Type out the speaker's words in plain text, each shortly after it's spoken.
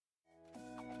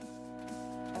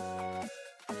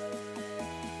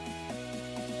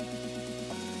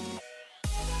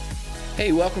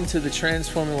Hey, welcome to the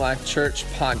Transforming Life Church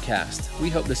podcast.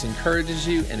 We hope this encourages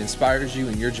you and inspires you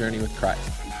in your journey with Christ.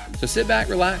 So sit back,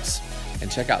 relax,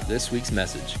 and check out this week's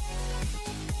message.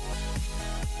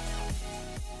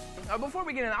 Before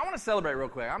we get in, I want to celebrate real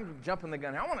quick. I'm jumping the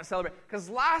gun here. I want to celebrate because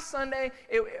last Sunday,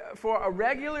 for a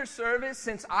regular service,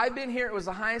 since I've been here, it was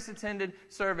the highest attended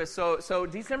service. So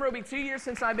December will be 2 years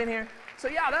since I've been here. So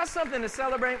yeah, that's something to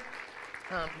celebrate.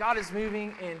 God is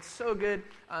moving, and so good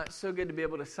to be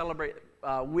able to celebrate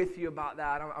with you about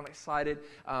that. I'm excited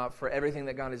for everything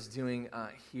that God is doing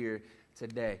here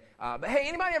today. But hey,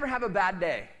 anybody ever have a bad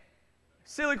day?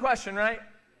 Silly question, right?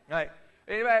 Right.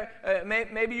 Anybody,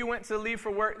 maybe you went to leave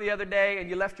for work the other day and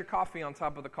you left your coffee on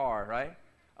top of the car, right?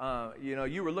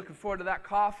 You were looking forward to that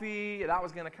coffee. That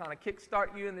was going to kind of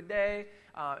kickstart you in the day,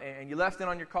 and you left it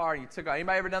on your car and you took it.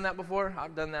 Anybody ever done that before?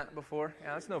 I've done that before.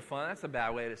 Yeah, that's no fun. That's a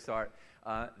bad way to start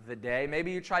the day.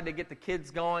 Maybe you tried to get the kids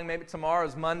going. Maybe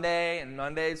tomorrow's Monday, and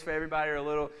Mondays for everybody's a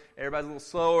little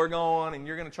slower going, and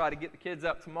you're going to try to get the kids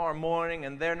up tomorrow morning,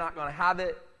 and they're not going to have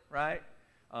it, right?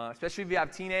 Especially if you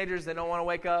have teenagers that don't want to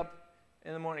wake up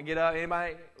in the morning, get up.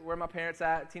 Anybody, where my parents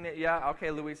at? Yeah,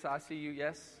 okay, Louisa, I see you,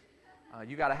 yes.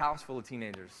 You got a house full of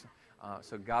teenagers.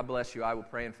 So God bless you. I will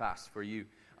pray and fast for you.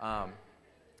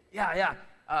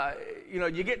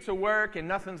 You get to work and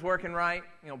nothing's working right.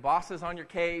 Boss is on your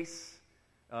case.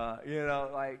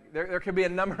 There could be a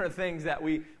number of things that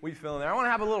we feel in there. I want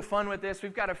to have a little fun with this.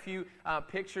 We've got a few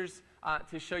pictures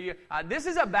to show you. This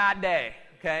is a bad day,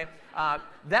 okay?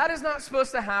 That is not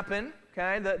supposed to happen.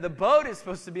 Okay, the boat is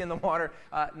supposed to be in the water,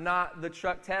 not the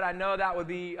truck. Ted, I know that would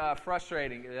be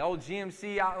frustrating. The old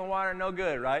GMC out in the water, no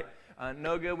good, right?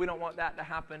 No good. We don't want that to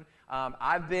happen.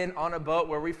 I've been on a boat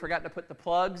where we forgot to put the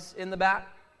plugs in the back.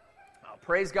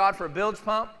 Praise God for a bilge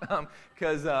pump,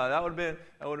 because that would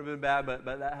have been bad, but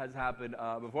that has happened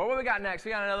before. What we got next?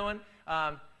 We got another one.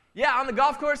 On the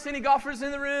golf course. Any golfers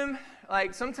in the room?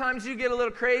 Like sometimes you get a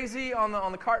little crazy on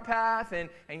the cart path, and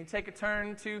you take a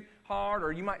turn too hard,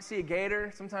 or you might see a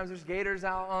gator. Sometimes there's gators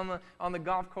out on the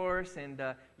golf course, and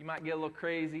you might get a little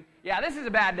crazy. Yeah, this is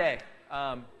a bad day.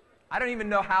 I don't even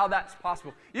know how that's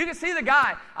possible. You can see the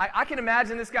guy. I can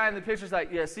imagine this guy in the pictures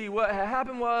like, yeah, see, what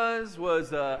happened was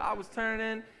I was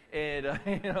turning, and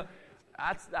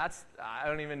that's I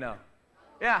don't even know.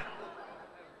 Yeah,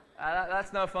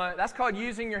 that's no fun. That's called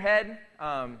using your head.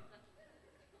 All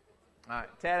right,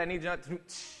 Ted, I need you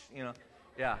to,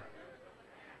 yeah.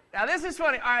 Now, this is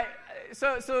funny. All right,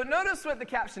 so notice what the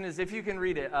caption is, if you can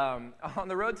read it. On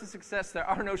the road to success, there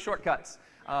are no shortcuts.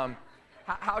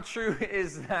 How true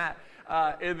is that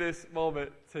in this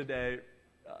moment today?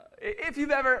 If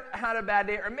you've ever had a bad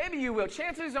day, or maybe you will,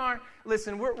 chances are,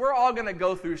 listen, we're all going to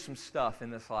go through some stuff in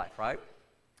this life, right?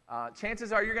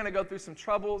 Chances are you're going to go through some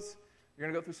troubles. You're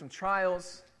going to go through some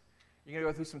trials. You're going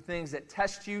to go through some things that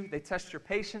test you. They test your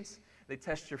patience. They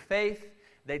test your faith.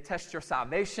 They test your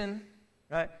salvation,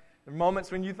 right? There are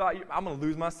moments when you thought, I'm going to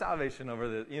lose my salvation over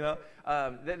this,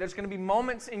 There's going to be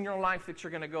moments in your life that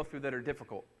you're going to go through that are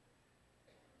difficult.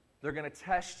 They're going to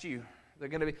test you. They're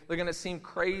going to seem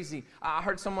crazy. I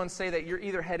heard someone say that you're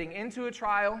either heading into a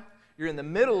trial, you're in the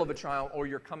middle of a trial, or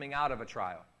you're coming out of a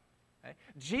trial. Okay?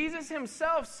 Jesus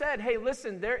himself said, hey,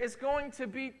 listen, there is going to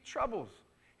be troubles.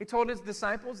 He told his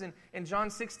disciples in John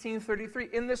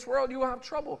 16:33, in this world you will have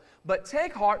trouble, but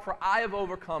take heart, for I have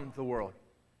overcome the world.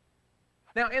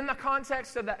 Now, in the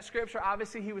context of that scripture,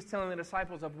 obviously he was telling the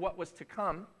disciples of what was to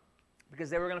come, because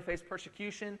they were going to face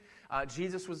persecution.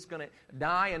 Jesus was going to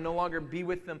die and no longer be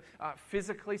with them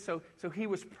physically, so he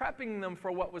was prepping them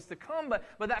for what was to come.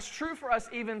 But that's true for us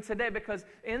even today, because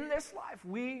in this life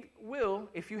we will,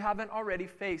 if you haven't already,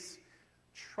 face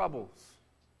troubles,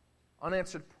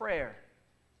 unanswered prayer,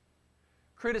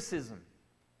 criticism,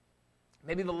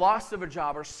 maybe the loss of a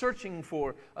job or searching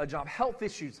for a job, health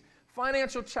issues,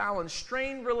 financial challenge,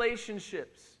 strained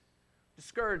relationships,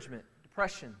 discouragement,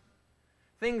 depression,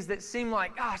 things that seem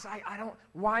like, gosh,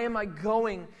 why am I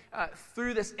going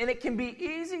through this? And it can be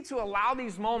easy to allow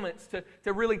these moments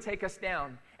to really take us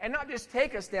down. And not just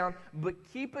take us down, but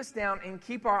keep us down and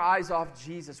keep our eyes off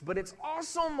Jesus. But it's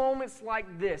also moments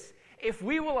like this. If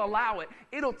we will allow it,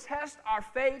 it'll test our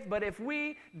faith. But if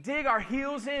we dig our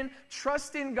heels in,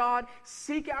 trust in God,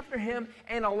 seek after Him,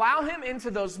 and allow Him into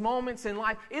those moments in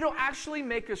life, it'll actually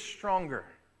make us stronger.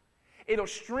 It'll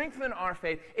strengthen our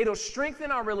faith. It'll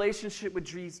strengthen our relationship with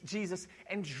Jesus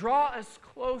and draw us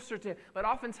closer to Him. But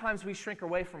oftentimes we shrink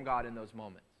away from God in those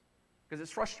moments because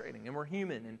it's frustrating and we're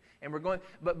human and we're going.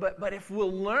 But if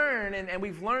we'll learn, and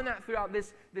we've learned that throughout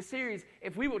this series,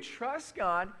 if we will trust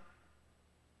God,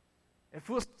 If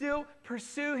we'll still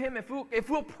pursue Him, if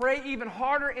we'll pray even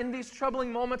harder in these troubling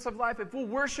moments of life, if we'll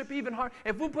worship even harder,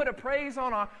 if we'll put a praise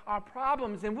on our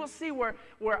problems, then we'll see where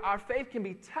our faith can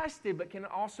be tested, but can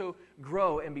also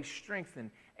grow and be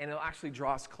strengthened, and it'll actually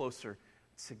draw us closer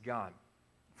to God.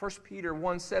 1 Peter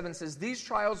 1:7 says, these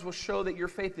trials will show that your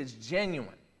faith is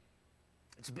genuine.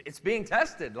 It's being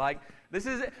tested. Like, this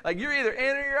is it. Like, you're either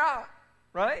in or you're out,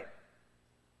 right?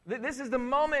 This is the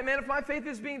moment, man, if my faith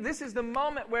is this is the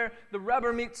moment where the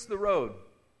rubber meets the road.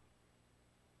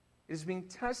 It is being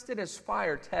tested as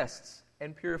fire tests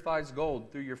and purifies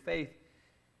gold through your faith.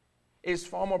 It is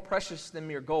far more precious than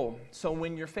mere gold. So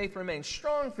when your faith remains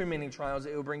strong through many trials,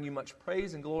 it will bring you much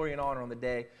praise and glory and honor on the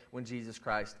day when Jesus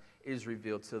Christ is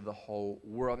revealed to the whole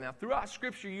world. Now, throughout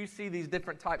Scripture, you see these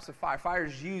different types of fire. Fire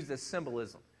is used as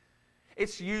symbolism.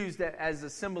 It's used as a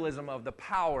symbolism of the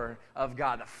power of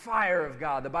God, the fire of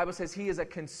God. The Bible says He is a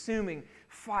consuming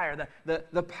fire,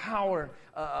 the power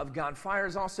of God. Fire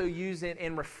is also used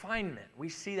in refinement. We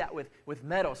see that with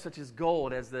metals such as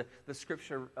gold, as the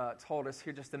Scripture told us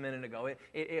here just a minute ago.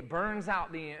 It burns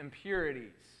out the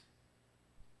impurities.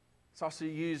 It's also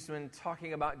used when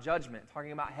talking about judgment,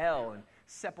 talking about hell and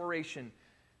separation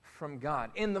from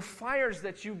God. In the fires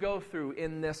that you go through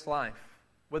in this life,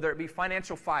 whether it be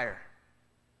financial fire,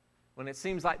 when it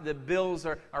seems like the bills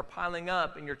are piling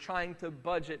up and you're trying to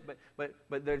budget,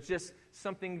 but there's just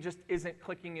something just isn't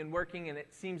clicking and working and it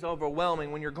seems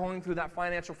overwhelming. When you're going through that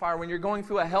financial fire, when you're going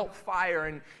through a health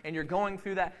fire and you're going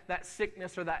through that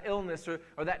sickness or that illness or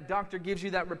that doctor gives you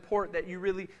that report that you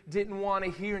really didn't want to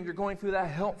hear and you're going through that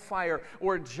health fire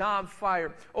or a job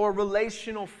fire or a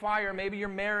relational fire. Maybe your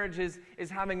marriage is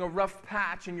having a rough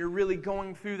patch and you're really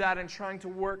going through that and trying to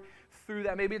work through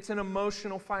that. Maybe it's an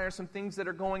emotional fire, some things that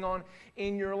are going on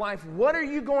in your life. What are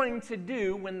you going to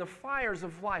do when the fires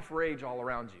of life rage all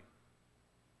around you?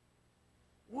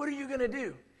 What are you going to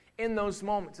do in those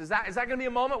moments? Is that going to be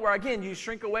a moment where, again, you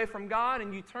shrink away from God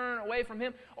and you turn away from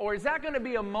Him? Or is that going to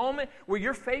be a moment where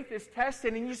your faith is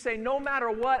tested and you say, no matter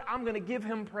what, I'm going to give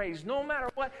Him praise. No matter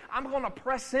what, I'm going to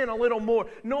press in a little more.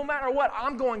 No matter what,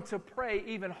 I'm going to pray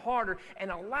even harder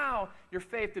and allow your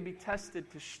faith to be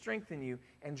tested to strengthen you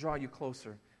and draw you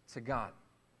closer to God.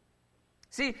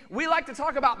 See, we like to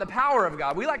talk about the power of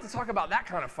God. We like to talk about that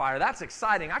kind of fire. That's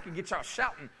exciting. I can get y'all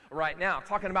shouting right now,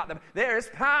 talking about there's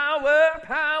power,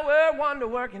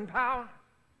 wonder-working power.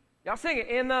 Y'all sing it.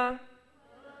 In the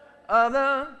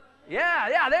other.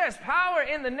 Yeah, there's power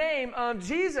in the name of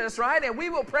Jesus, right? And we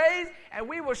will praise and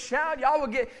we will shout.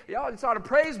 Y'all start a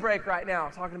praise break right now,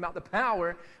 talking about the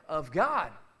power of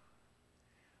God.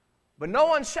 But no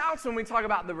one shouts when we talk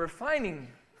about the refining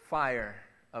fire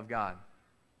of God.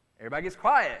 Everybody gets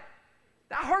quiet.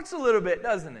 That hurts a little bit,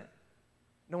 doesn't it?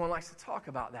 No one likes to talk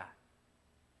about that.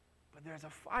 But there's a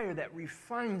fire that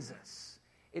refines us.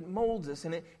 It molds us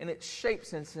and it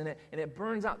shapes us and it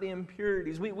burns out the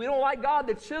impurities. We don't like God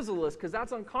to chisel us because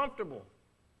that's uncomfortable.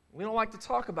 We don't like to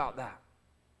talk about that.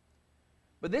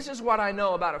 But this is what I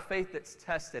know about a faith that's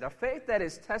tested. A faith that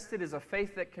is tested is a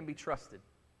faith that can be trusted.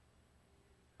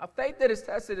 A faith that is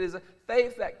tested is a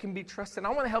faith that can be trusted. And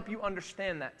I want to help you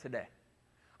understand that today.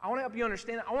 I want to help you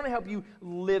understand that. I want to help you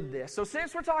live this. So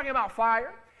since we're talking about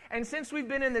fire, and since we've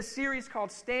been in this series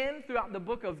called Stand throughout the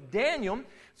book of Daniel,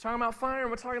 talking about fire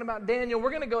and we're talking about Daniel, we're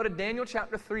going to go to Daniel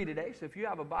chapter 3 today. So if you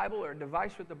have a Bible or a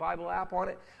device with the Bible app on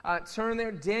it, turn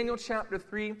there, Daniel chapter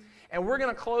 3. And we're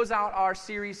going to close out our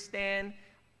series Stand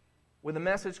with a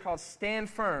message called Stand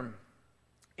Firm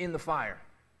in the Fire.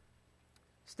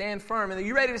 Stand firm. And are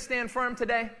you ready to stand firm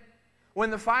today? When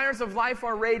the fires of life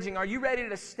are raging, are you ready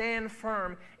to stand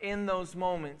firm in those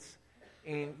moments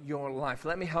in your life?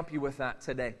 Let me help you with that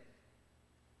today.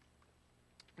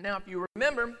 Now, if you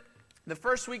remember, the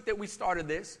first week that we started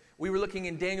this, we were looking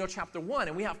in Daniel chapter 1,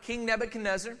 and we have King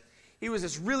Nebuchadnezzar. He was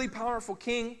this really powerful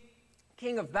king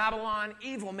of Babylon,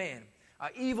 evil man,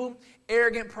 evil,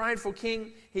 arrogant, prideful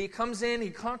king. He comes in, he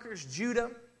conquers Judah.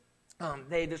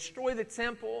 They destroy the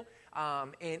temple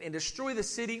and destroy the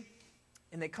city.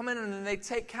 And they come in and they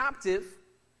take captive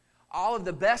all of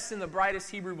the best and the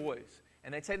brightest Hebrew boys.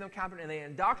 And they take them captive and they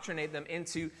indoctrinate them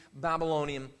into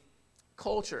Babylonian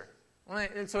culture.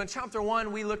 Right? And so in chapter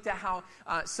 1, we looked at how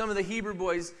some of the Hebrew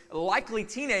boys, likely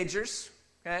teenagers,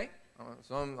 okay?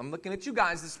 So I'm looking at you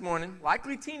guys this morning,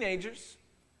 likely teenagers,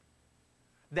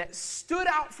 that stood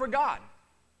out for God.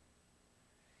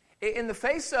 In the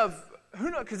face of, who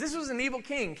knows, because this was an evil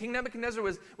king. King Nebuchadnezzar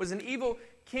was an evil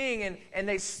king, and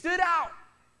they stood out.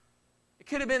 It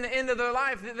could have been the end of their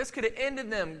life. This could have ended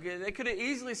them. They could have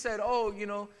easily said, we're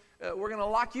going to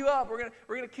lock you up. We're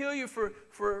going to kill you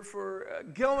for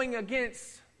going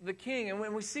against the king. And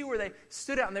when we see where they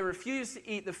stood out and they refused to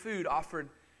eat the food offered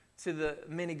to the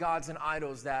many gods and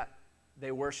idols that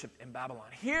they worshiped in Babylon.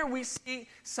 Here we see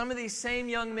some of these same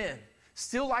young men,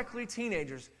 still likely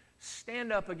teenagers,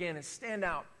 stand up again and stand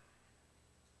out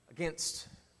against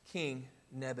King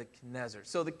Nebuchadnezzar.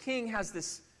 So the king has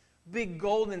this big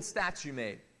golden statue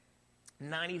made,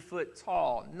 90 foot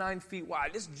tall, 9 feet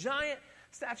wide, this giant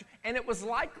statue. And it was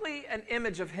likely an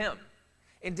image of him.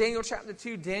 In Daniel chapter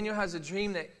 2, Daniel has a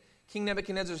dream that King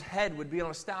Nebuchadnezzar's head would be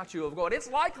on a statue of gold.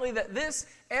 It's likely that this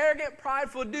arrogant,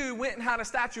 prideful dude went and had a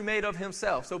statue made of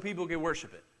himself so people could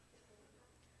worship it.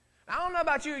 I don't know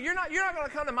about you. You're not going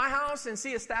to come to my house and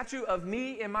see a statue of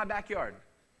me in my backyard.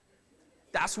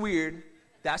 That's weird.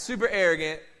 That's super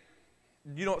arrogant.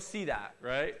 You don't see that,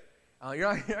 right?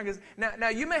 Now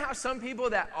you may have some people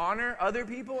that honor other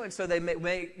people, and so they may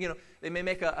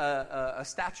make a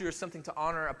statue or something to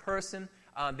honor a person.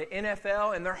 The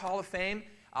NFL in their Hall of Fame,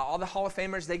 all the Hall of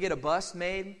Famers, they get a bust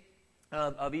made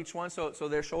of each one, so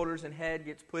their shoulders and head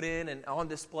gets put in and on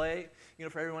display,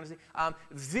 for everyone to see.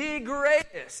 The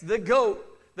greatest, the GOAT,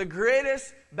 the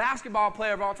greatest basketball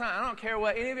player of all time. I don't care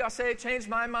what any of y'all say. Change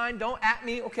my mind. Don't at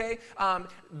me, okay?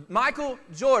 Michael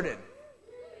Jordan.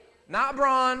 Not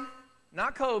Bron,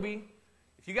 not Kobe.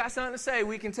 If you got something to say,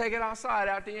 we can take it outside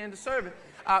after the end of service.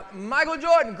 Michael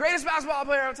Jordan, greatest basketball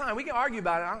player of all time. We can argue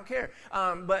about it. I don't care.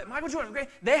 But Michael Jordan, great.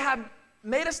 They have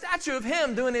made a statue of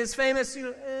him doing his famous,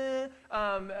 thing.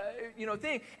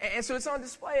 And so it's on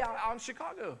display out in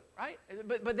Chicago, right?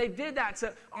 But they did that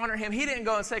to honor him. He didn't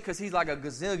go and say, because he's like a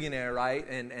gazillionaire, right?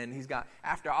 And he's got,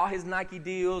 after all his Nike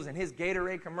deals and his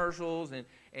Gatorade commercials, and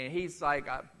he's like,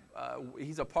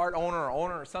 he's a part owner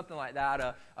or something like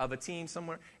that of a team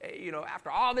somewhere.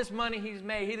 After all this money he's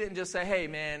made, he didn't just say, hey,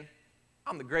 man,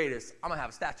 I'm the greatest. I'm going to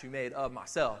have a statue made of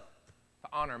myself to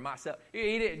honor myself.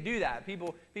 He didn't do that.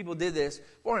 People did this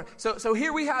for him. So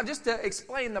here we have, just to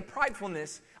explain the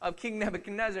pridefulness of King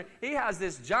Nebuchadnezzar, he has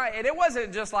this giant, and it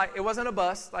wasn't just like, it wasn't a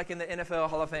bust like in the NFL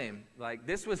Hall of Fame. Like,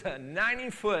 this was a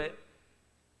 90-foot,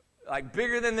 like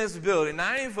bigger than this building,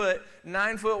 90-foot,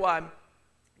 9-foot wide,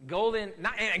 golden,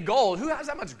 and gold. Who has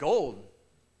that much gold?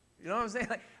 You know what I'm saying?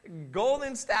 Like,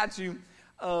 golden statue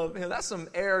of him. That's some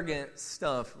arrogant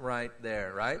stuff right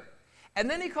there, right? And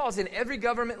then he calls in every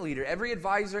government leader, every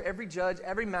advisor, every judge,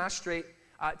 every magistrate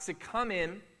to come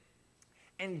in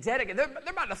and dedicate. They're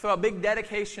about to throw a big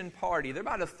dedication party. They're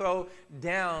about to throw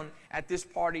down at this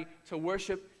party to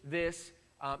worship this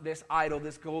idol,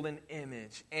 this golden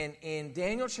image. And in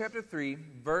Daniel chapter 3,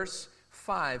 verse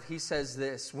 5, he says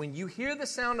this: when you hear the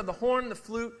sound of the horn, the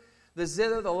flute, the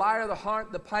zither, the lyre, the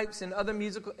harp, the pipes, and other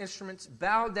musical instruments,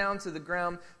 bow down to the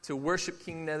ground to worship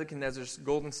King Nebuchadnezzar's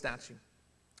golden statue.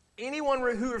 Anyone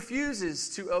who refuses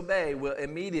to obey will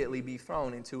immediately be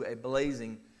thrown into a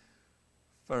blazing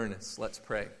furnace. Let's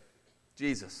pray.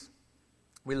 Jesus,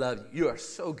 we love you. You are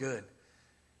so good.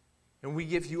 And we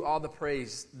give you all the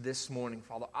praise this morning,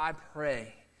 Father. I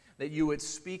pray that you would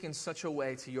speak in such a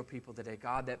way to your people today,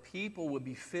 God, that people would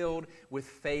be filled with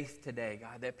faith today,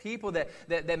 God, that people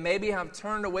that maybe have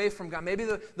turned away from God, maybe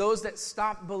those that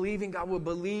stopped believing, God, will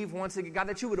believe once again, God,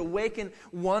 that you would awaken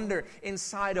wonder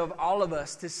inside of all of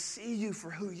us to see you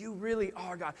for who you really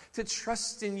are, God, to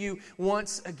trust in you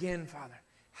once again, Father.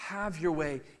 Have your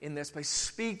way in this place.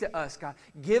 Speak to us, God.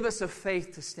 Give us a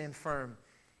faith to stand firm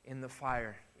in the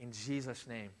fire. In Jesus'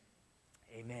 name,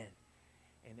 amen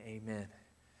and amen.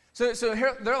 So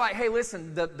here, they're like, hey,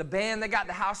 listen, the band, they got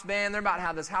the house band. They're about to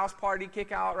have this house party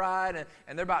kick out, right?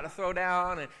 And they're about to throw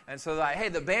down. And so they're like, hey,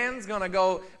 the band's going to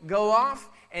go off.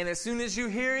 And as soon as you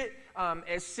hear it,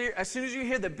 as soon as you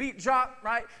hear the beat drop,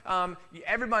 right,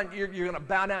 everybody, you're going to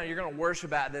bow down. You're going to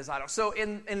worship at this idol. So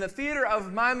in the theater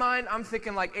of my mind, I'm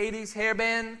thinking like 80s hair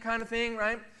band kind of thing,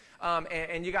 right?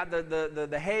 And you got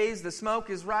the haze, the smoke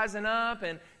is rising up.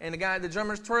 And the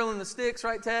drummer's twirling the sticks,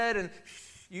 right, Ted? And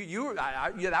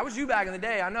that was you back in the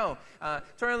day, I know.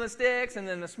 Twirling the sticks, and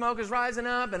then the smoke is rising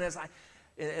up, and it's like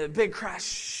a big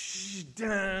crash.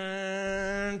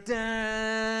 Dun,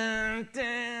 dun,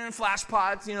 dun, flash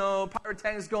pots,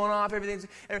 pyrotechnics going off, everything's,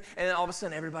 and then all of a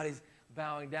sudden everybody's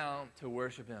bowing down to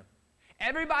worship him.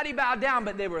 Everybody bowed down,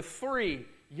 but there were 3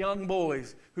 young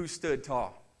boys who stood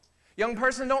tall. Young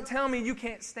person, don't tell me you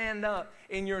can't stand up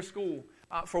in your school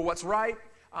for what's right,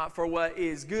 for what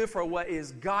is good, for what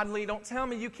is godly. Don't tell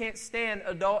me you can't stand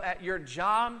adult at your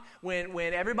job when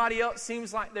everybody else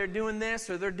seems like they're doing this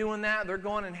or they're doing that. They're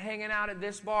going and hanging out at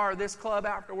this bar or this club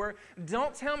after work.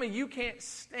 Don't tell me you can't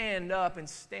stand up and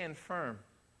stand firm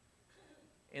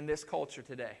in this culture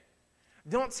today.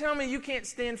 Don't tell me you can't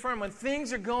stand firm when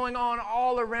things are going on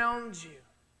all around you.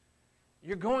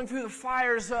 You're going through the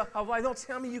fires of life. Don't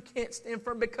tell me you can't stand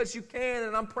firm, because you can,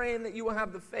 and I'm praying that you will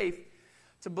have the faith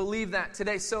to believe that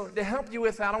today. So to help you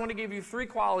with that, I want to give you 3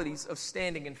 qualities of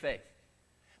standing in faith.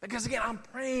 Because again, I'm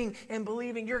praying and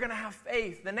believing you're going to have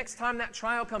faith. The next time that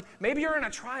trial comes, maybe you're in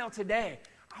a trial today.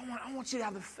 I want you to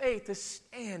have the faith to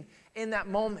stand in that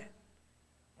moment.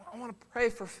 I want to pray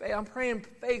for faith. I'm praying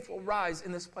faith will rise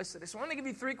in this place today. So I want to give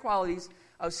you 3 qualities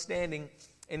of standing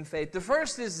in faith. The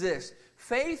first is this: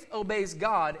 faith obeys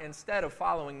God instead of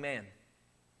following man.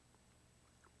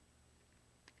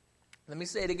 Let me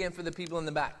say it again for the people in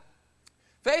the back.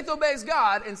 Faith obeys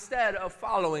God instead of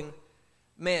following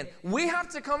man. We have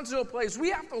to come to a place,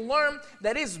 we have to learn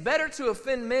that it's better to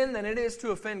offend men than it is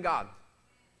to offend God.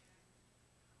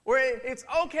 Where it's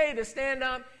okay to stand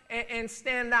up and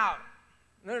stand out.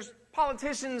 There's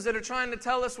politicians that are trying to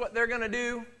tell us what they're going to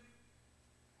do.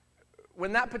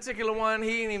 When that particular one,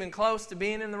 he ain't even close to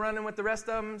being in the running with the rest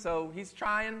of them, so he's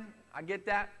trying. I get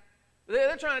that.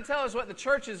 They're trying to tell us what the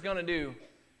church is going to do.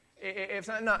 If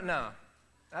no,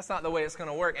 that's not the way it's going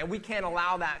to work, and we can't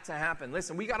allow that to happen.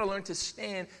 Listen, we got to learn to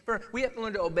stand firm. We have to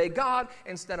learn to obey God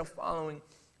instead of following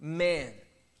man.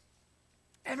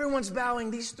 Everyone's bowing.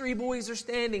 These 3 boys are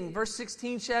standing. Verse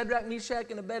 16, Shadrach,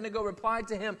 Meshach, and Abednego replied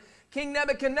to him, King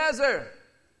Nebuchadnezzar,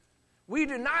 we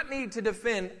do not need to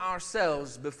defend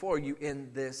ourselves before you in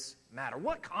this matter.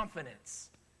 What confidence,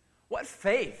 what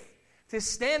faith to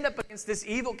stand up against this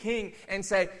evil king and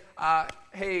say,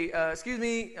 hey, excuse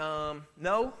me,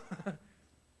 no.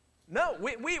 No,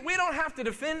 we don't have to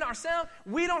defend ourselves.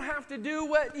 We don't have to do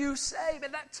what you say.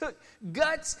 But that took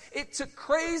guts. It took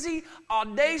crazy,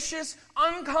 audacious,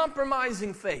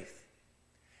 uncompromising faith.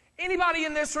 Anybody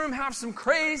in this room have some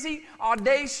crazy,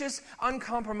 audacious,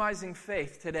 uncompromising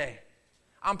faith today?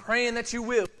 I'm praying that you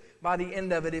will by the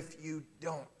end of it if you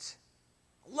don't.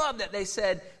 Love that they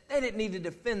said they didn't need to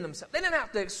defend themselves. They didn't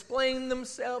have to explain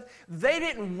themselves. They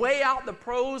didn't weigh out the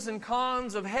pros and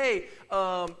cons of, hey,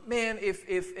 man,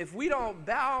 if we don't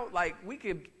bow, like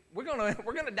we're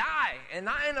gonna die, and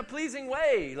not in a pleasing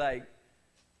way. Like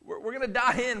we're gonna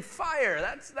die in fire.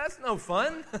 That's no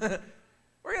fun.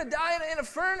 We're gonna die in a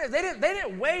furnace. They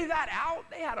didn't weigh that out.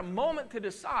 They had a moment to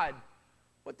decide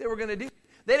what they were gonna do.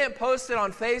 They didn't post it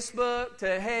on Facebook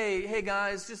to, hey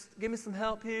guys, just give me some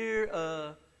help here.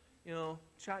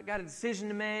 Got a decision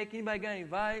to make. Anybody got any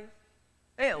advice?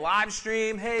 They didn't live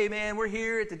stream. Hey man, we're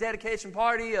here at the dedication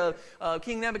party of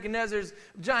King Nebuchadnezzar's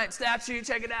giant statue.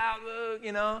 Check it out.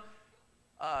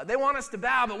 They want us to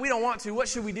bow, but we don't want to. What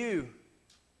should we do?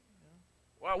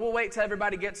 Well, we'll wait till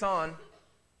everybody gets on.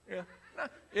 Yeah.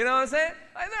 You know what I'm saying?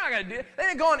 Like, they're not going to do it. They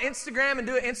didn't go on Instagram and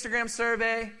do an Instagram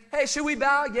survey. Hey, should we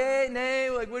bow? Yay, nay?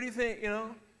 Like, what do you think? They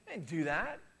didn't do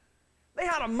that. They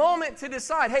had a moment to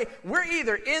decide, hey, we're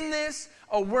either in this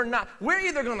or we're not. We're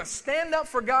either going to stand up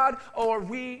for God or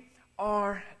we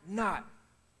are not.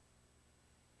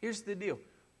 Here's the deal.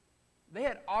 They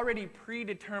had already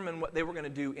predetermined what they were going to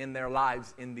do in their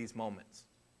lives in these moments.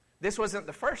 This wasn't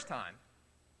the first time.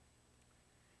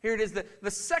 Here it is,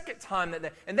 the second time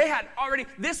and they had already,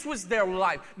 this was their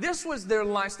life. This was their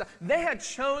lifestyle. They had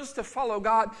chose to follow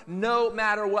God no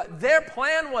matter what. Their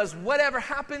plan was, whatever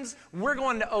happens, we're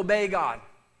going to obey God.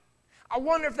 I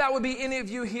wonder if that would be any of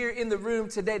you here in the room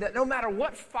today, that no matter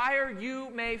what fire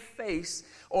you may face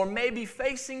or may be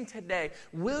facing today,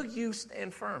 will you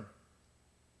stand firm?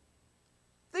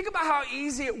 Think about how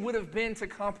easy it would have been to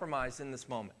compromise in this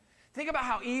moment. Think about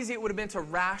how easy it would have been to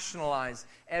rationalize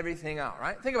everything out,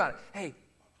 right? Think about it. Hey,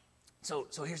 so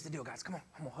here's the deal, guys. Come on,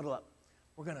 huddle up.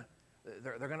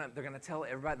 They're gonna tell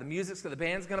everybody the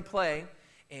band's gonna play,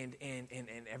 and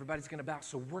everybody's gonna bow.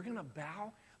 So we're gonna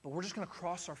bow, but we're just gonna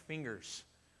cross our fingers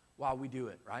while we do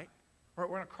it, right? We're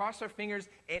gonna cross our fingers,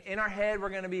 and in our head we're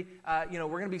gonna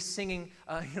be, singing,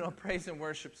 a praise and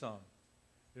worship song.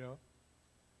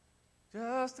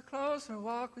 Just a closer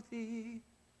walk with thee.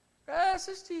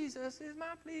 Precious Jesus is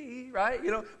my plea, right?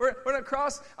 We're going to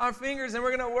cross our fingers and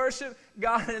we're going to worship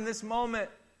God in this moment.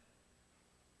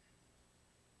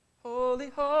 Holy,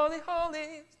 holy, holy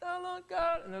is the Lord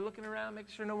God. And they're looking around, making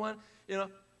sure no one,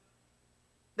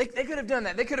 They could have done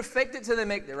that. They could have faked it till they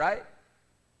make it, right?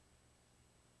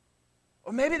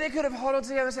 Or maybe they could have huddled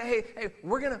together and say, hey,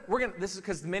 we're gonna. This is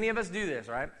because many of us do this,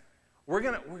 right? We're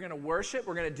gonna worship.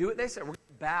 We're gonna do what they said. We're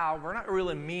gonna bow. We're not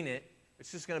really mean it.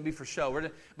 It's just going to be for show.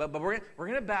 But we're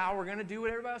going to bow. We're going to do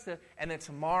what everybody else does. And then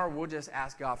tomorrow we'll just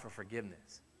ask God for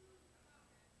forgiveness.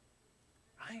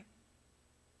 Right?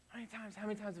 How many times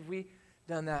have we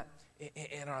done that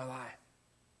in our life?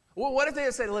 Well, what if they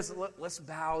had said, listen, let's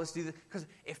bow, let's do this? Because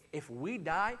if we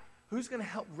die, who's going to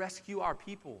help rescue our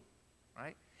people?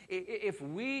 Right? If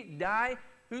we die,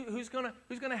 Who's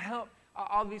gonna help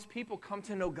all these people come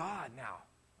to know God now?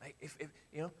 Like if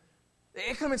you know,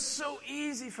 it could have been so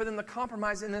easy for them to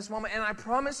compromise in this moment. And I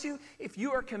promise you, if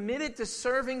you are committed to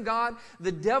serving God,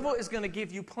 the devil is going to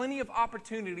give you plenty of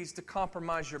opportunities to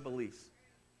compromise your beliefs.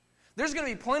 There's going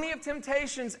to be plenty of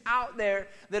temptations out there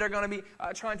that are going to be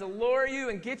trying to lure you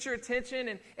and get your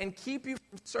attention and keep you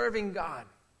from serving God.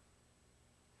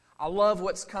 I love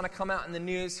what's kind of come out in the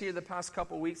news here the past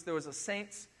couple of weeks. There was a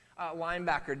Saints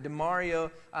linebacker,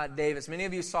 Demario Davis. Many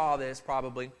of you saw this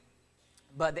probably.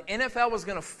 But the NFL was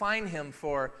going to fine him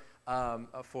for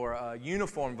a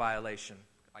uniform violation.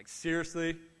 Like,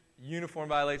 seriously? Uniform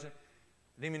violation?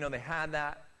 I didn't even know they had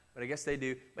that, but I guess they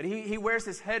do. But he wears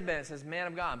this headband that says, Man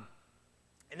of God.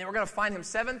 And they were going to fine him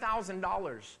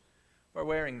 $7,000 for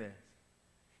wearing this.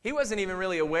 He wasn't even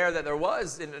really aware that there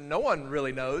was, and no one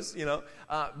really knows, you know.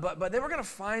 But they were going to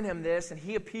fine him this, and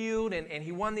he appealed, and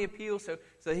he won the appeal, so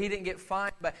he didn't get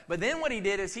fined. But then what he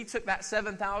did is he took that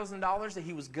 $7,000 that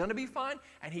he was going to be fined,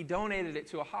 and he donated it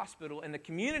to a hospital. And the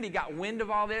community got wind of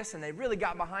all this, and they really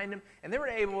got behind him, and they were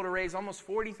able to raise almost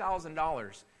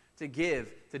 $40,000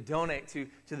 to donate to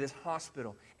this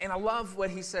hospital. And I love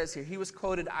what he says here. He was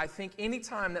quoted, I think any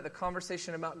time that the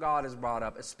conversation about God is brought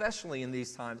up, especially in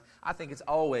these times, I think it's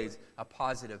always a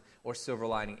positive or silver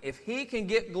lining. If he can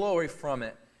get glory from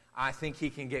it, I think he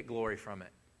can get glory from it.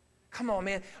 Come on,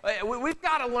 man. We've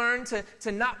got to learn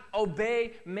to not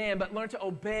obey man, but learn to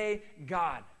obey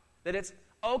God. That it's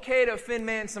okay to offend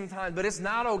man sometimes, but it's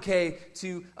not okay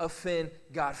to offend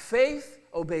God. Faith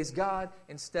obeys God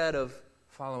instead of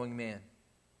following man.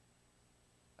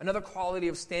 Another quality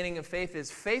of standing in faith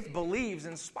is faith believes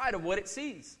in spite of what it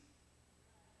sees.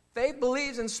 Faith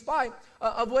believes in spite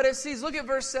of what it sees. Look at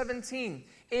verse 17.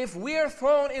 If we are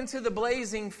thrown into the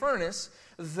blazing furnace,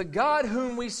 the God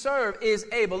whom we serve is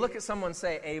able. Look at someone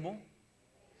say, able.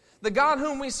 The God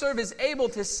whom we serve is able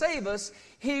to save us.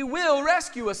 He will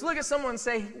rescue us. Look at someone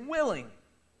say, willing.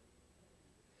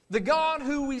 The God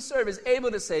who we serve is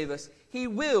able to save us. He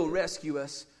will rescue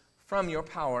us from your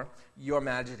power, your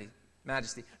majesty.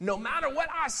 No matter what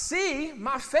I see,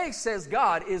 my faith says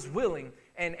God is willing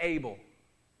and able.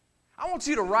 I want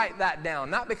you to write that down,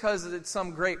 not because it's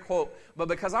some great quote, but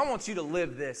because I want you to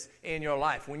live this in your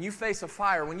life. When you face a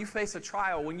fire, when you face a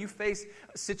trial, when you face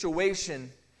a situation,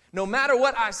 no matter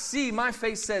what I see, my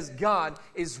faith says God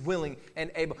is willing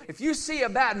and able. If you see a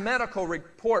bad medical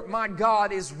report, my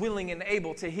God is willing and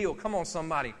able to heal. Come on,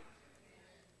 somebody.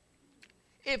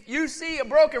 If you see a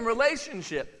broken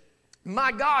relationship,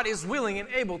 my God is willing and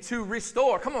able to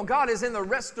restore. Come on, God is in the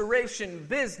restoration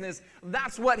business.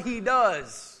 That's what He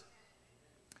does.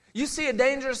 You see a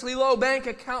dangerously low bank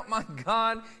account, my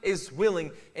God is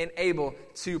willing and able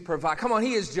to provide. Come on,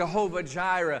 He is Jehovah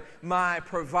Jireh, my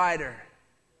provider.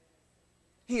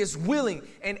 He is willing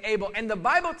and able. And the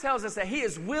Bible tells us that He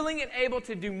is willing and able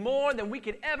to do more than we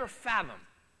could ever fathom.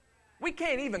 We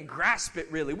can't even grasp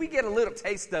it, really. We get a little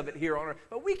taste of it here on earth,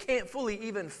 but we can't fully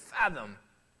even fathom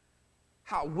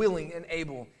how willing and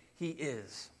able He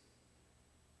is.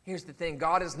 Here's the thing.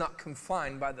 God is not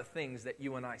confined by the things that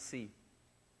you and I see.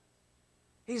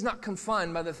 He's not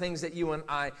confined by the things that you and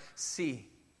I see.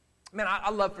 Man,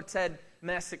 I love for Ted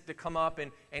Messick to come up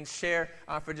and share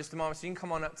for just a moment. So you can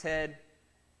come on up, Ted.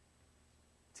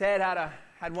 Ted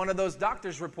had one of those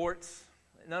doctor's reports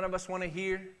that none of us want to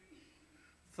hear.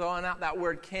 Throwing out that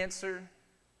word cancer.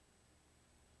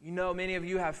 You know, many of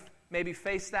you have maybe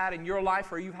faced that in your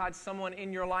life, or you've had someone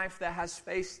in your life that has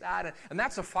faced that. And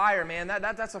that's a fire, man.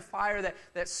 That's a fire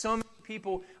that so many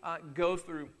people go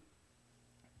through.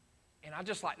 And I'd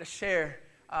just like to share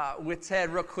with Ted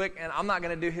real quick, and I'm not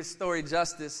going to do his story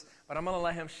justice, but I'm going to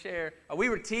let him share. We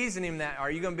were teasing him that, are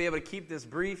you going to be able to keep this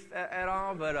brief at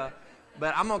all?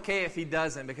 But I'm okay if he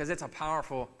doesn't, because it's a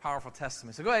powerful, powerful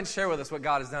testimony. So go ahead and share with us what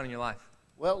God has done in your life.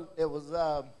 Well, it was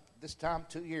this time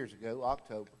 2 years ago,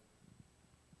 October,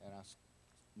 and I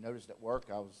noticed at work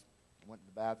went to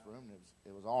the bathroom, and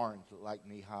it was orange, like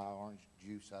knee-high orange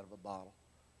juice out of a bottle.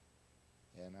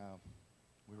 And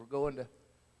we were going to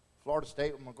Florida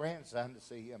State with my grandson to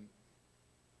see him.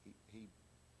 He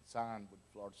signed with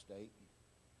Florida State. And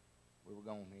we were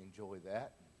going to enjoy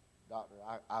that. And doctor,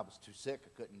 I was too sick, I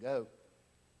couldn't go.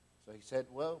 So he said,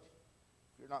 well,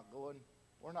 if you're not going,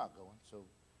 we're not going. So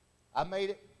I made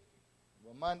it.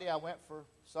 Well, Monday I went for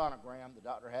sonogram. The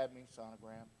doctor had me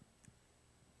sonogram.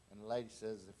 And the lady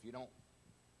says, if you don't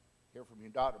hear from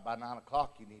your doctor by 9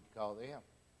 o'clock, you need to call them.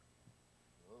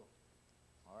 Oh,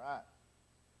 all right.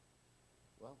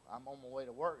 Well, I'm on my way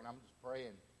to work, and I'm just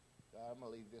praying, God, I'm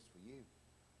going to leave this for you.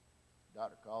 The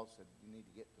doctor called and said, you need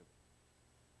to get to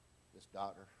this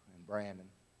doctor in Brandon.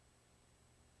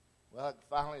 Well, I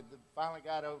finally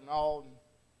got out and all, and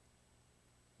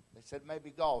they said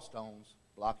maybe gallstones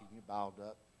blocking your bile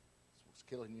duct. It's what's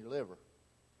killing your liver.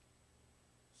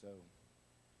 So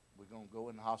we're going to go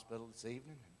in the hospital this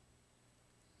evening, and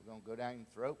we're going to go down your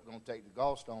throat. We're going to take the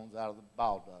gallstones out of the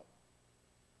bile duct.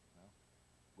 Well,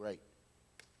 great.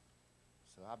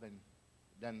 So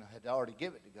had already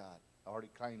given it to God. I already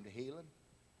claimed the healing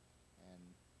and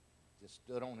just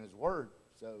stood on his word.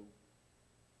 So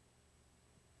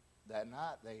that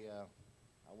night,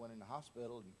 I went in the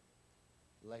hospital, and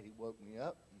the lady woke me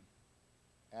up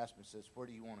and asked me, says, where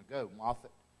do you want to go,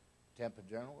 Moffitt, Tampa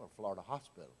General, or Florida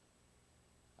Hospital?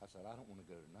 I said, I don't want to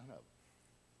go to none of them.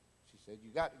 She said,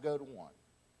 you got to go to one.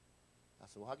 I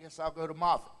said, well, I guess I'll go to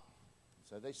Moffitt.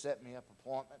 So they set me up an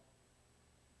appointment.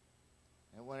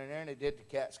 And went in there, and they did the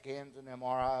CAT scans and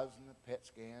MRIs and the PET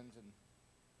scans, and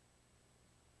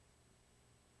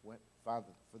went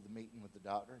for the meeting with the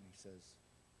doctor, and he says,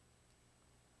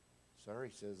 sir,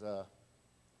 he says, I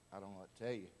don't know what to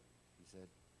tell you. He said,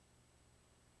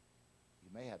 you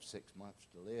may have 6 months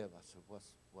to live. I said,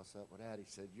 what's up with that? He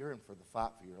said, you're in for the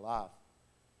fight for your life.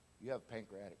 You have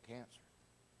pancreatic cancer.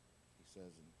 He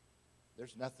says, and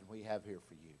there's nothing we have here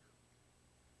for you.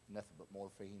 Nothing but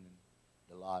morphine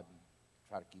and Dilaudid.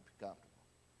 Try to keep you comfortable.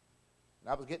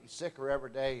 And I was getting sicker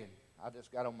every day, and I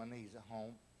just got on my knees at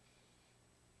home.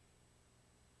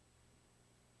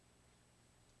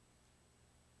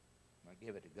 And I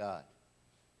give it to God.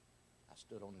 I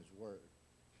stood on his word.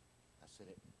 I said,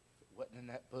 if it wasn't in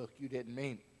that book, you didn't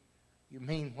mean it. You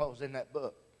mean what was in that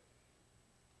book.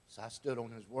 So I stood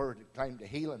on his word and claimed the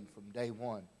healing from day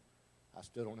one. I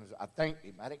thanked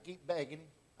him. I didn't keep begging him.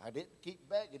 I didn't keep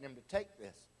begging him to take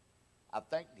this. I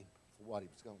thanked him for what he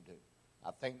was going to do.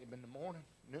 I thanked him in the morning,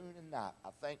 noon, and night. I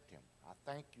thanked him. I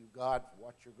thank you, God, for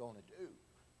what you're going to do.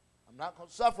 I'm not going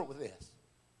to suffer with this.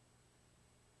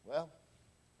 Well,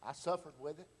 I suffered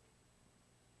with it.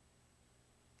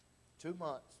 2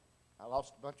 months. I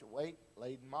lost a bunch of weight,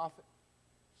 laid in Moffitt,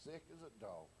 sick as a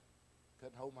dog.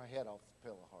 Couldn't hold my head off the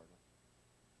pillow hardly.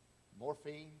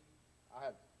 Morphine. I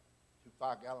had 2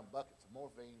 5-gallon buckets of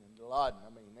morphine and Dilaudid.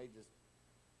 I mean, they just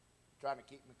trying to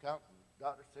keep me comfortable. The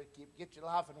doctor said, get your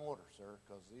life in order, sir,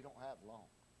 because you don't have long.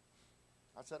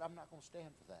 I said, I'm not going to stand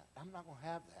for that. I'm not going to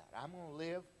have that. I'm going to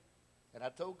live. And I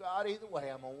told God, either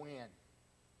way, I'm going to win.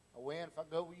 I win if I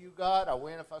go with you, God. I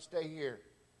win if I stay here.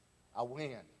 I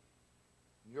win.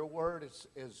 Your word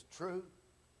is true.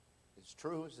 It's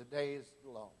true as the day is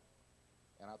long.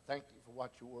 And I thank you for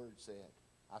what your word said.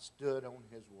 I stood on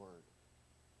his word.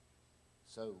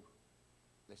 So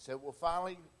they said, well,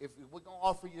 finally, if we're going to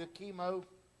offer you a chemo,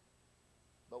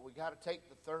 but we got to take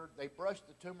the third. They brushed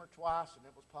the tumor twice, and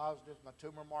it was positive. My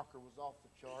tumor marker was off the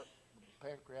chart. The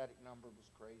pancreatic number was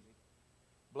crazy.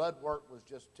 Blood work was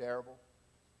just terrible.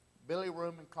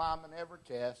 Bilirubin climbing every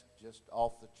test, just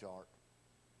off the chart.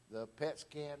 The PET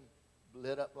scan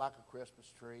lit up like a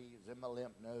Christmas tree. It was in my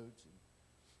lymph nodes. And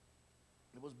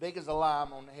it was big as a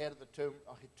lime on the head of the tumor.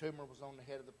 The tumor was on the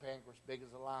head of the pancreas, big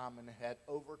as a lime, and it had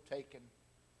overtaken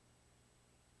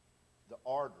the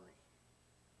artery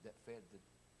that fed the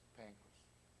pancreas.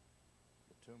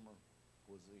 The tumor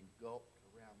was engulfed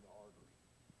around the artery.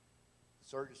 The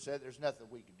surgeon said, there's nothing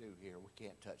we can do here. We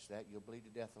can't touch that. You'll bleed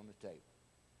to death on the table.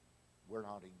 We're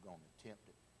not even going to attempt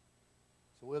it.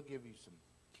 So we'll give you some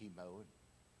chemo. And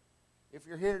if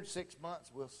you're here in 6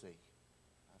 months, we'll see.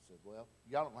 I said, well,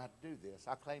 y'all don't have to do this.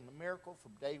 I claimed a miracle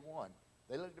from day one.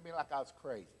 They looked at me like I was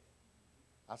crazy.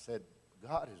 I said,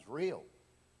 God is real.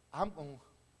 I'm going to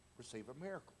receive a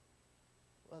miracle.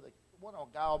 Well, one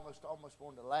guy almost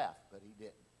wanted to laugh, but he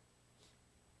didn't.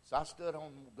 So I stood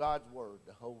on God's word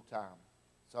the whole time.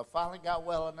 So I finally got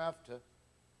well enough to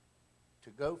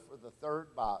go for the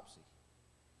third biopsy.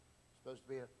 Supposed to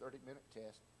be a 30-minute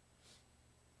test.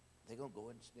 They're going to go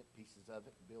in and snip pieces of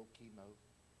it and build chemo.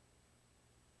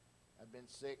 I'd been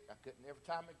sick. I couldn't. Every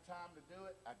time it was time to do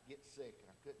it, I'd get sick, and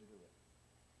I couldn't do it.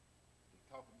 They're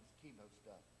talking this chemo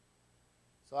stuff.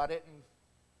 So I didn't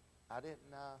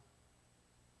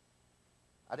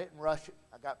rush it.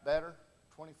 I got better.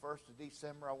 21st of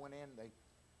December, I went in. They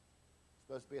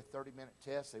supposed to be a 30-minute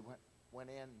test. They went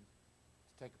in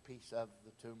to take a piece of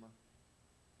the tumor.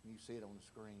 You see it on the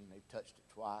screen. They touched it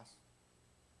twice.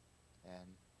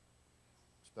 And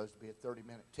it's supposed to be a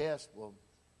 30-minute test. Well,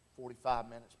 45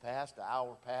 minutes passed, an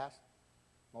hour passed.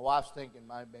 My wife's thinking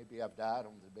maybe I've died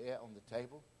on the bed, on the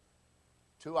table.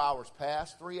 2 hours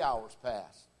passed, 3 hours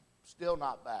passed. Still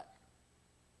not back.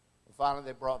 Well, finally,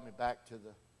 they brought me back to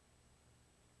the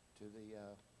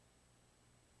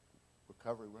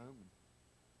recovery room. And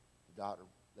the doctor,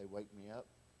 they wake me up.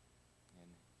 And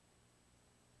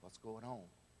what's going on?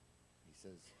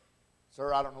 says,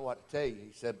 "Sir, I don't know what to tell you."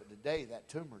 He said, "But today that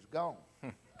tumor's gone."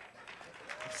 He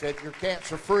said, "You're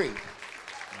cancer-free."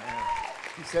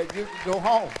 He said, "You can go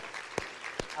home."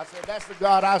 I said, "That's the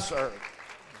God I serve."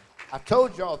 I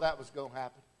told y'all that was going to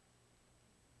happen.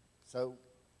 So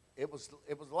it was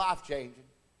life-changing.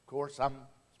 Of course, I'm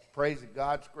praising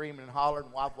God, screaming and hollering.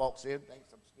 And wife walks in,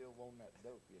 thinks I'm still wanting that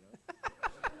dope,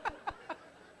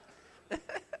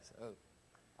 So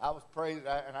I was praising,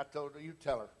 and I told her, "You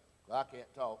tell her, 'cause I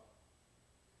can't talk."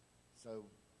 So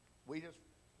we just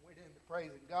went into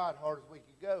praising God hard as we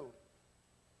could go.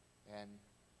 And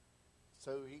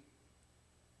so he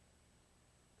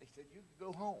said, "You can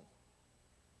go home.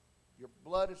 Your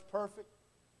blood is perfect.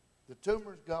 The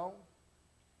tumor's gone.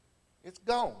 It's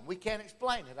gone. We can't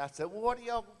explain it." I said, "Well, what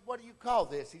do you call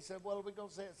this?" He said, "Well, we're going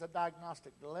to say it's a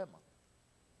diagnostic dilemma."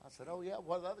 I said, "Oh, yeah."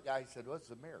 Well, the other guy, he said, "Well, it's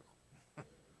a miracle."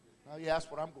 "Oh, yeah, that's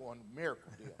what I'm going,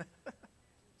 miracle deal."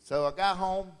 So I got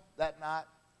home that night,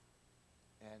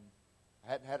 and I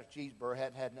hadn't had a cheeseburger,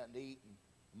 hadn't had nothing to eat in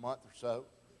a month or so.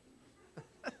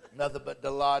 Nothing but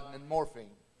Dilaudid and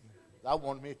morphine. I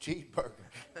wanted me a cheeseburger.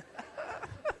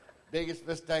 Biggest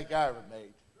mistake I ever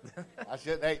made. I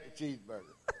shouldn't have ate the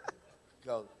cheeseburger.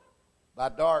 Because by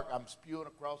dark, I'm spewing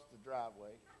across the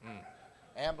driveway.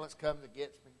 Ambulance comes and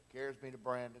gets me, carries me to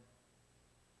Brandon.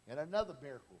 And another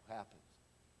miracle happens.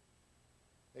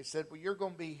 They said, "Well, you're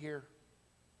going to be here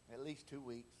at least 2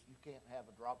 weeks. You can't have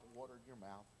a drop of water in your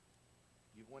mouth.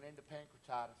 You went into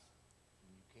pancreatitis,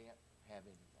 and you can't have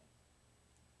anything."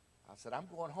 I said, "I'm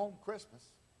going home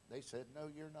Christmas." They said, "No,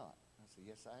 you're not." I said,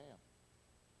 "Yes, I am."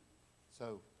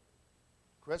 So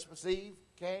Christmas Eve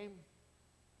came,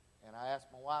 and I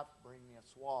asked my wife to bring me a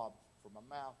swab for my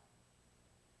mouth.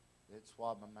 They'd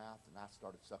swab my mouth, and I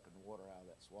started sucking the water out of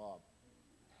that swab.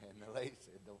 And the lady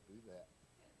said, "Don't do that.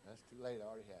 That's too late. I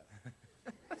already have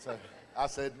it." So I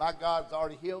said, "My God's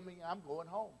already healed me. I'm going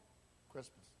home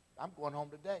Christmas. I'm going home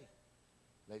today."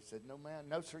 They said, "No, man.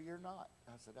 No, sir, you're not."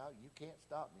 I said, "Oh, you can't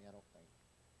stop me, I don't think."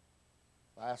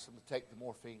 I asked them to take the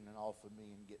morphine and off of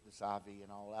me and get this IV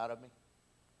and all out of me.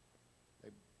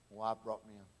 My wife brought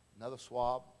me another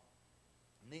swab.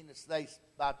 Needless to say,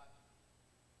 about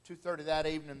 2:30 that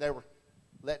evening, they were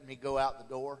letting me go out the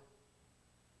door.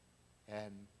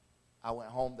 And I went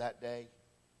home that day,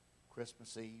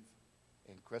 Christmas Eve,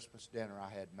 and Christmas dinner. I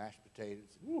had mashed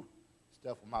potatoes and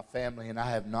stuff with my family, and I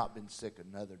have not been sick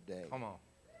another day. Come on.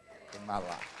 In my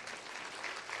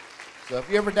life. So if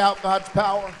you ever doubt God's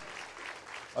power,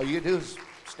 all you do is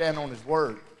stand on His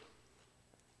Word.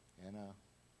 And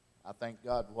I thank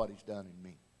God for what He's done in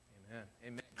me. Amen.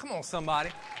 Amen. Come on,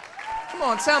 somebody. Come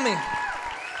on, tell me.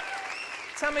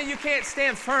 Tell me you can't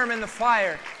stand firm in the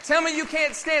fire. Tell me you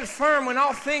can't stand firm when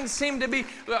all things seem to be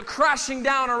crashing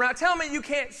down around. Tell me you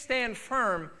can't stand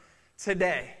firm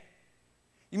today.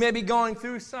 You may be going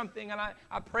through something, and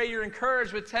I pray you're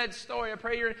encouraged with Ted's story. I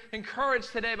pray you're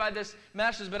encouraged today by this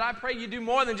message, but I pray you do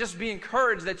more than just be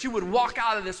encouraged, that you would walk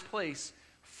out of this place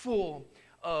full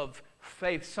of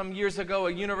faith. Some years ago,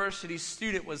 a university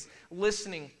student was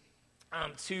listening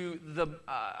to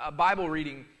a Bible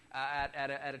reading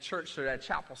at a church or at a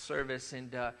chapel service,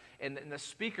 and the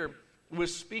speaker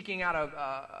was speaking out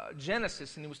of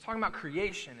Genesis, and he was talking about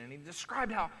creation, and he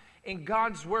described how in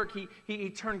God's work, he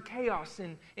turned chaos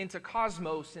into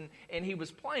cosmos, and he was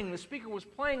playing, the speaker was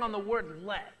playing on the word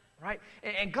let, right?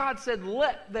 And God said,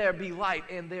 "Let there be light,"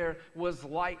 and there was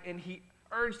light, and he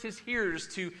urged his hearers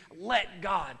to let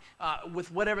God,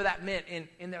 with whatever that meant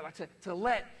in their life, to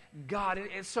let God.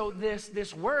 And so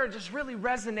this word just really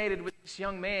resonated with this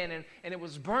young man, and it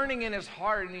was burning in his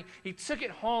heart, and he took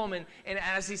it home, and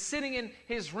as he's sitting in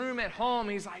his room at home,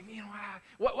 he's like,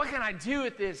 what can I do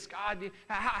with this, God?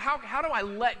 How do I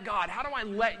let God? How do I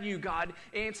let you, God,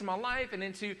 into my life and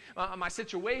into my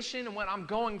situation and what I'm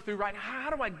going through right now? How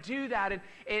do I do that?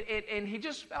 And he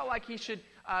just felt like he should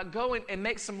go and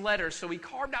make some letters. So he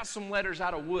carved out some letters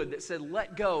out of wood that said,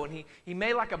 "Let go." And he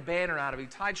made like a banner out of it. He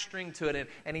tied string to it,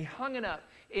 and he hung it up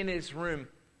in his room.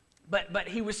 But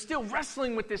he was still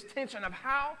wrestling with this tension of,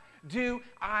 how do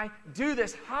I do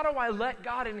this? How do I let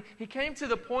God? And he came to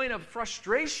the point of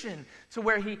frustration to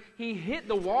where he hit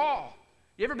the wall.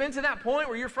 You ever been to that point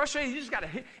where you're frustrated? You just got to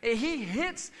hit. And he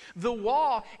hits the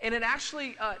wall, and it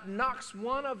actually knocks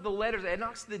one of the letters. It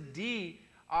knocks the D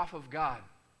off of God.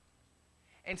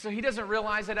 And so he doesn't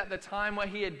realize it at the time what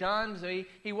he had done. So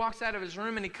he walks out of his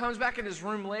room, and he comes back in his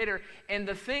room later, and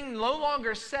the thing no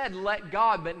longer said "let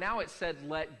God," but now it said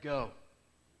 "let go."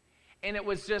 And it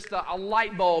was just a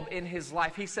light bulb in his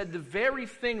life. He said, the very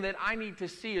thing that I need to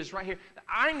see is right here.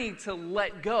 I need to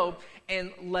let go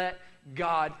and let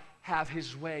God have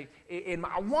his way. And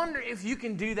I wonder if you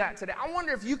can do that today. I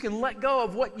wonder if you can let go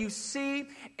of what you see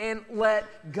and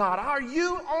let God. Are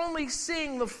you only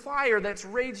seeing the fire that's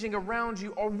raging around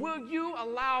you, or will you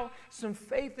allow some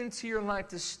faith into your life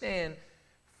to stand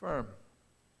firm?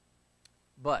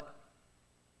 But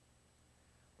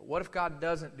what if God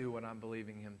doesn't do what I'm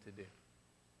believing him to do?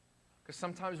 Because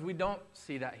sometimes we don't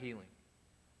see that healing.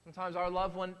 Sometimes our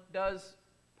loved one does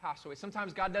pass away.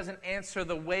 Sometimes God doesn't answer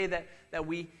the way that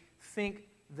we think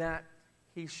that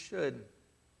he should.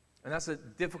 And that's a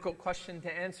difficult question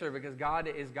to answer, because God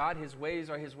is God. His ways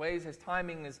are his ways. His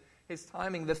timing is his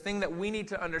timing. The thing that we need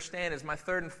to understand is my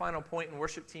third and final point, and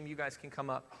worship team, you guys can come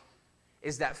up,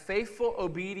 is that faithful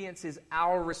obedience is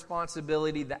our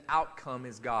responsibility. The outcome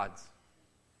is God's.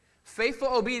 Faithful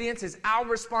obedience is our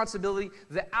responsibility.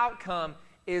 The outcome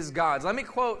is God's. Let me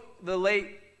quote the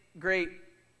late, great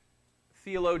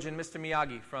theologian, Mr.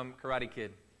 Miyagi from Karate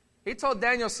Kid. He told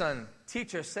Daniel-san,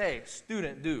 teacher say,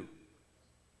 student do.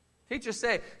 Teacher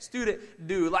say, student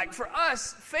do. Like for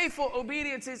us, faithful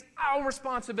obedience is our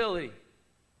responsibility.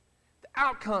 The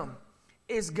outcome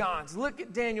is God's. Look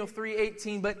at Daniel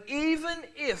 3:18. But even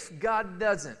if God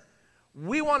doesn't,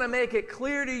 we want to make it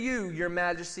clear to you, your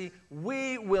majesty,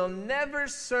 we will never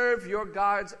serve your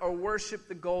gods or worship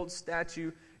the gold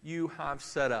statue you have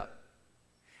set up.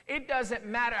 It doesn't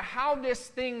matter how this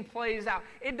thing plays out.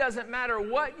 It doesn't matter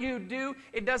what you do.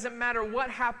 It doesn't matter what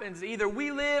happens. Either we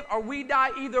live or we die.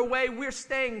 Either way, we're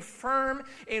staying firm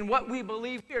in what we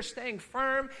believe. We're staying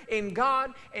firm in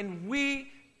God, and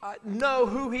we know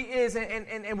who he is,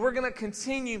 and we're going to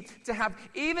continue to have,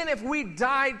 even if we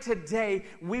died today,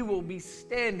 we will be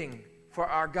standing for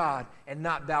our God and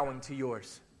not bowing to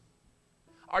yours.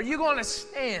 Are you going to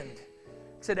stand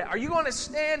today? Are you going to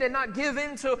stand and not give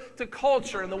in to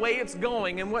culture and the way it's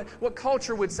going and what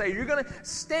culture would say? You're going to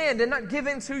stand and not give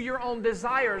in to your own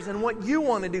desires and what you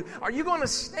want to do. Are you going to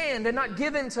stand and not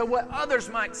give in to what others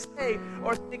might say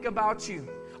or think about you?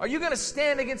 Are you going to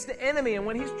stand against the enemy, and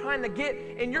when he's trying to get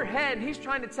in your head, he's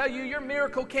trying to tell you your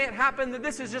miracle can't happen, that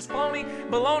this is just phony,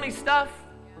 baloney stuff?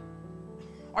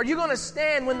 Are you going to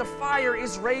stand when the fire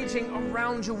is raging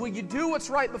around you? Will you do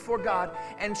what's right before God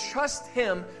and trust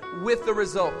him with the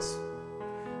results?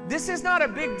 This is not a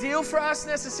big deal for us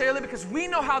necessarily, because we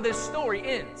know how this story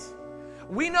ends.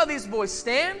 We know these boys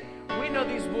stand. We know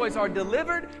these boys are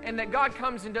delivered, and that God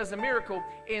comes and does a miracle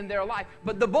in their life.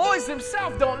 But the boys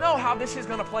themselves don't know how this is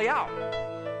going to play out.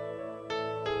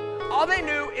 All they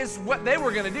knew is what they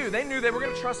were going to do. They knew they were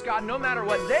going to trust God no matter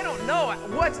what. They don't know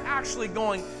what's actually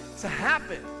going to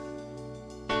happen.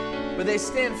 But they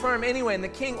stand firm anyway, and the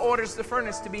king orders the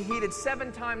furnace to be heated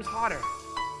 7 times hotter.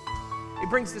 He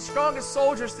brings the strongest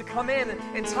soldiers to come in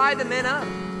and tie the men up.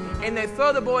 And they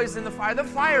throw the boys in the fire. The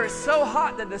fire is so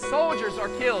hot that the soldiers are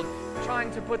killed trying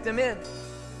to put them in.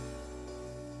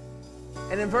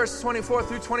 And in verse 24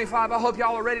 through 25, I hope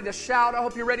y'all are ready to shout. I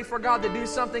hope you're ready for God to do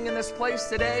something in this place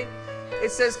today.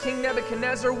 It says King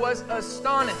Nebuchadnezzar was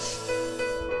astonished.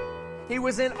 He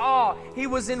was in awe. He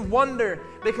was in wonder,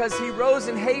 because he rose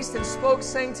in haste and spoke,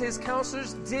 saying to his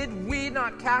counselors, did we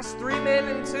not cast 3 men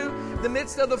into the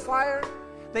midst of the fire?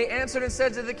 They answered and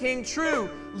said to the king, true.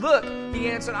 Look,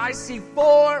 he answered, I see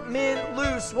 4 men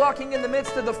loose, walking in the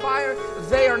midst of the fire.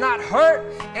 They are not hurt,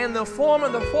 and the form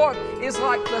of the 4th is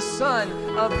like the Son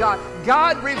of God.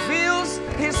 God reveals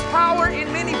his power in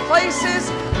many places,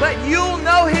 but you'll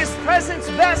know his presence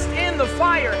best in the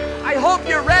fire. I hope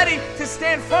you're ready to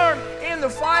stand firm in the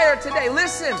fire today.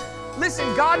 Listen,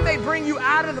 God may bring you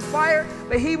out of the fire,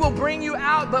 but he will bring you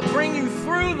out, but bring you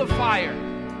through the fire.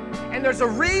 And there's a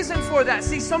reason for that.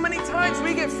 See, so many times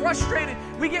we get frustrated.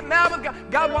 We get mad with God.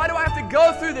 God, why do I have to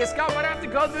go through this? God, why do I have to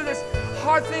go through this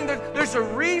hard thing? There's a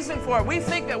reason for it. We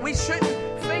think that we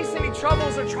shouldn't face any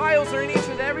troubles or trials or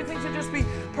anything. Everything should just be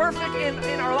perfect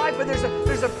in our life. But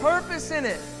there's a purpose in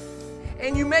it.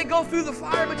 And you may go through the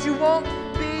fire, but you won't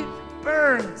be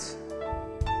burned.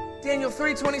 Daniel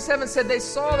 3:27 said they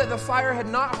saw that the fire had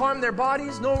not harmed their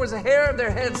bodies, nor was a hair of their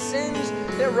heads singed.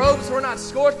 Their robes were not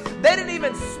scorched. They didn't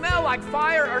even smell like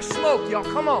fire or smoke, y'all.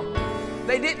 Come on.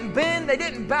 They didn't bend. They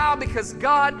didn't bow because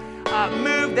God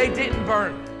moved. They didn't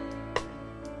burn.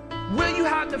 Will you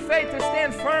have the faith to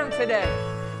stand firm today?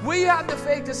 Will you have the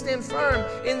faith to stand firm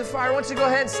in the fire? I want you to go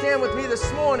ahead and stand with me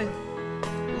this morning.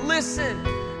 Listen,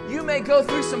 you may go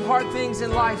through some hard things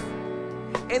in life.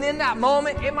 And in that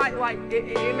moment, it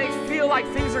may feel like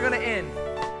things are going to end.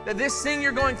 That this thing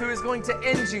you're going through is going to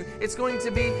end you. It's going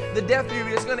to be the death of you.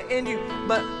 It's going to end you.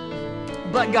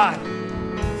 But God,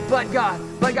 but God.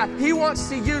 He wants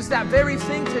to use that very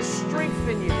thing to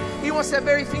strengthen you. He wants that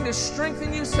very thing to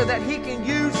strengthen you so that He can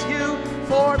use you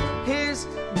for His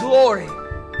glory.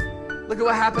 Look at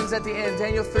what happens at the end.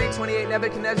 Daniel 3:28,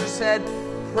 Nebuchadnezzar said,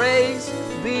 praise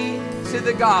be to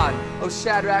the God of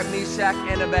Shadrach, Meshach,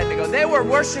 and Abednego. They were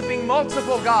worshiping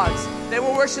multiple gods. They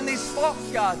were worshiping these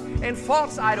false gods and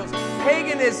false idols,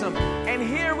 paganism. And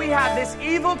here we have this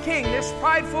evil king, this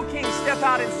prideful king, step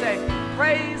out and say,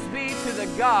 praise be to the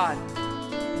God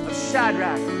of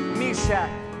Shadrach, Meshach,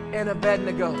 and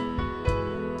Abednego.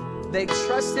 They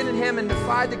trusted in Him and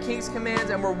defied the king's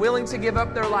commands and were willing to give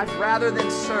up their life rather than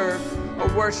serve or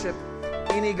worship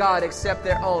any god except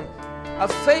their own. A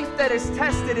faith that is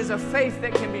tested is a faith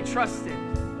that can be trusted.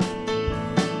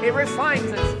 It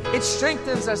refines us. It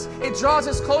strengthens us. It draws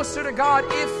us closer to God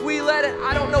if we let it.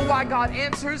 I don't know why God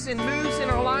answers and moves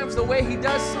in our lives the way He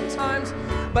does sometimes,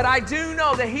 but I do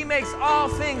know that He makes all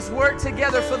things work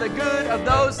together for the good of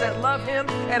those that love Him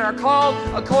and are called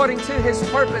according to His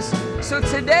purpose. So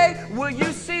today, will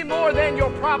you see more than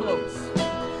your problems?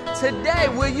 Today,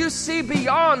 will you see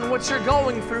beyond what you're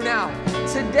going through now?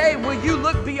 Today, will you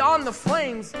look beyond the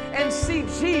flames and see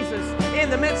Jesus in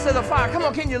the midst of the fire? Come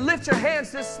on, can you lift your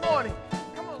hands this morning?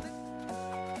 Come on.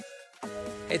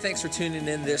 Hey, thanks for tuning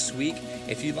in this week.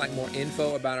 If you'd like more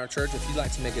info about our church, if you'd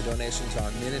like to make a donation to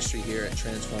our ministry here at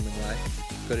Transforming Life,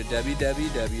 go to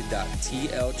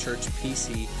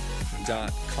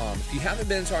www.tlchurchpc.com. If you haven't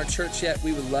been to our church yet,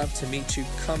 we would love to meet you.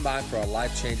 Come by for a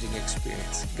life-changing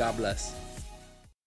experience. God bless.